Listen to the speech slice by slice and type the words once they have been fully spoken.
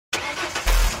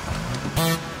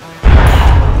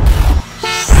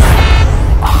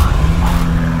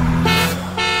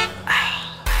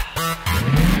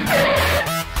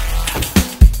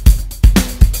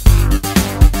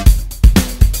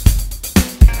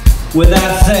With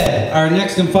that said, our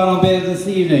next and final band this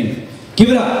evening, give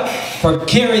it up for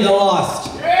Carry the Lost.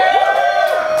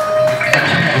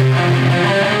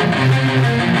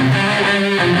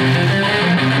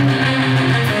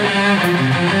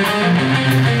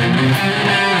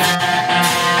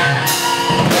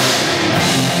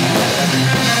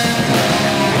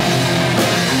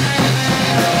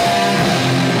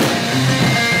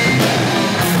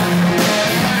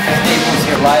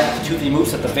 Live at the Two V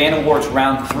Moose at the Van Awards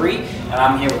Round 3, and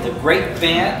I'm here with the great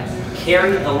band,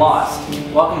 Carry the Lost.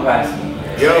 Welcome, guys.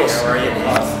 Yo, how are you?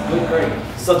 Awesome. Good, great.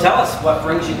 So tell us, what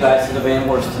brings you guys to the Van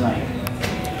Awards tonight?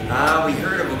 We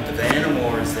heard about the Van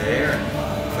Awards there.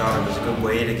 Thought it was a good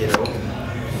way to get out,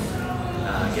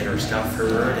 get our stuff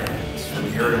heard, and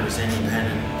we heard it was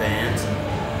independent bands and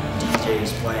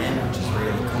DJs playing, which is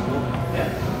really cool.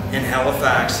 Yeah. In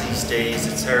Halifax these days,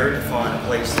 it's hard to find a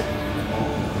place that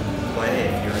play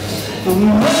if you're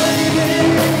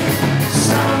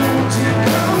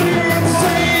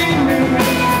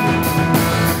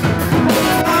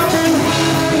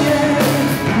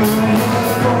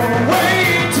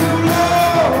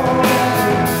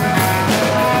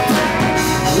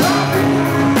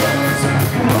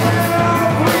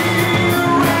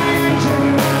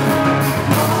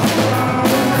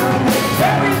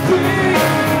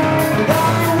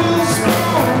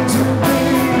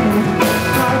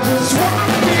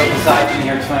Besides being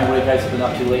here tonight, what have you guys been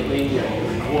up to lately? Are you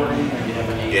recording? Or do you have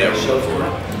any shows for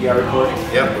it? You are recording?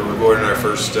 Yep, we're recording our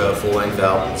first full-length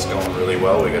album. It's going really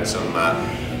well. We got some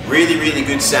really, really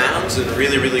good sounds and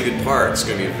really, really good parts. It's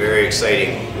going to be very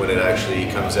exciting when it actually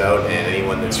comes out, and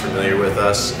anyone that's familiar with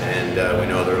us, and we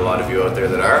know there are a lot of you out there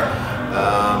that are,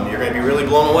 you're going to be really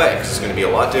blown away, because it's going to be a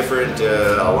lot different,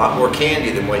 a lot more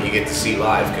candy than what you get to see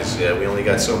live, because we only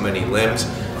got so many limbs,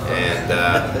 and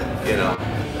you know,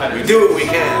 we do what we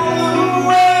can.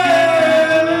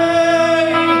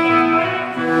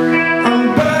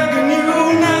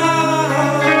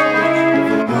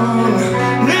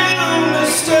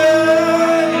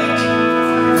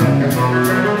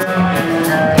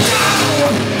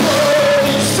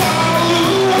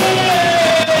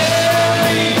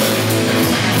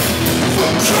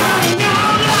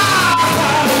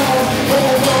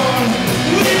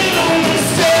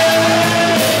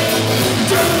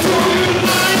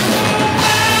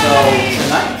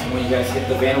 Hit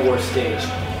the Van Awards stage.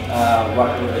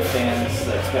 What would the fans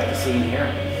expect to see and hear?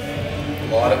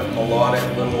 A lot of melodic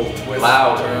little twists.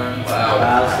 Loud. Turns.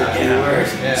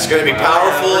 Yeah. It's going to be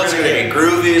powerful. It's going to be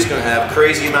groovy. It's going to have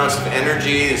crazy amounts of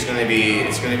energy. It's going to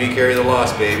be Carry the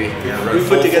Lost, baby. Yeah, we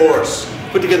put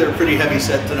together a pretty heavy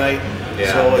set tonight.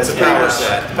 Yeah, so it's a power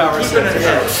set. Power set.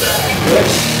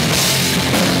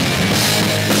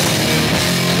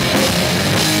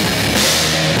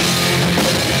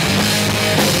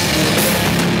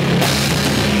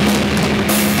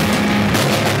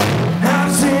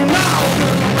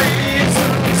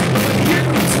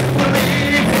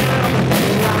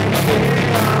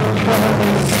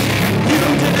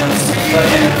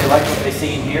 If you like what they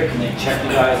see in here, can they check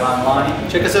you guys online?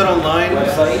 Check us out online.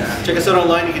 Websites? Check us out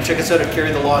online. You can check us out at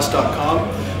carrythelost.com.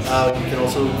 You can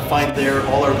also find there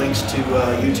all our links to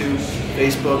YouTube,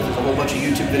 Facebook. There's a whole bunch of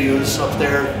YouTube videos up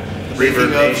there.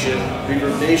 Reverb Nation.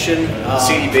 Reverb Nation.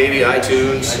 CD Baby,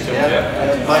 iTunes.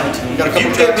 Yeah. We got a couple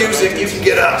you get music, you can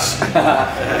get us.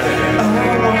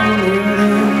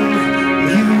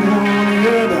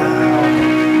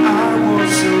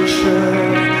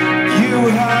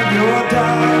 Your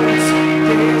doubts,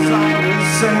 days are the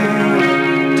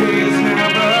same, days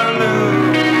never knew.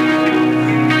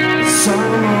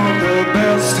 Some of the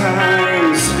best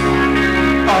times,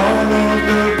 all of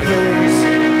the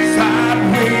places that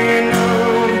we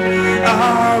know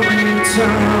are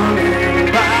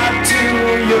returning back to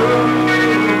you.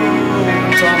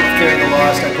 I'm Tom with Carry the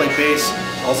Lost. I play bass,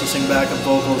 also sing backup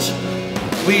vocals.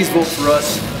 Please vote for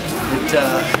us.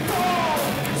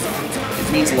 It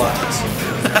means a lot to us.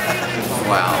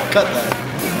 Wow. Cut that.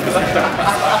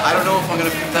 I don't know if I'm going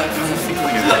to put that kind of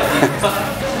feeling in there.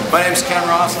 My name's Ken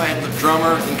Ross. I am the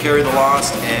drummer in Carry the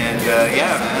Lost, and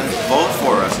yeah, man, vote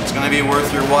for us. It's going to be worth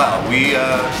your while. We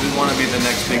want to be the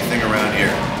next big thing around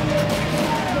here.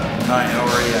 Hi, how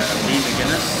are you? Lee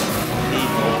McGinnis,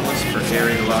 lead vocalist for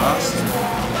Carry the Lost.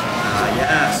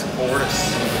 Yeah, support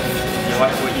us. If you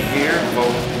like what you hear,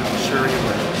 vote. I'm sure you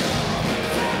will.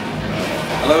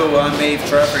 Hello, I'm Dave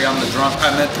Treffry. I'm the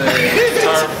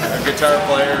guitar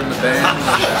player in the band.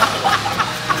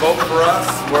 Vote for us.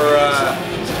 We're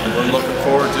looking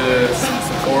forward to some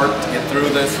support to get through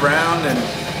this round, and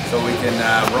so we can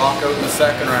rock out in the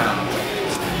second round.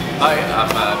 Hi,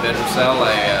 I'm Ben Roussel,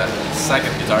 a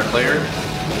second guitar player in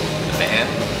the fan.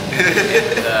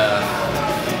 And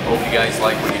hope you guys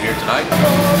like what you hear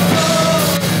tonight.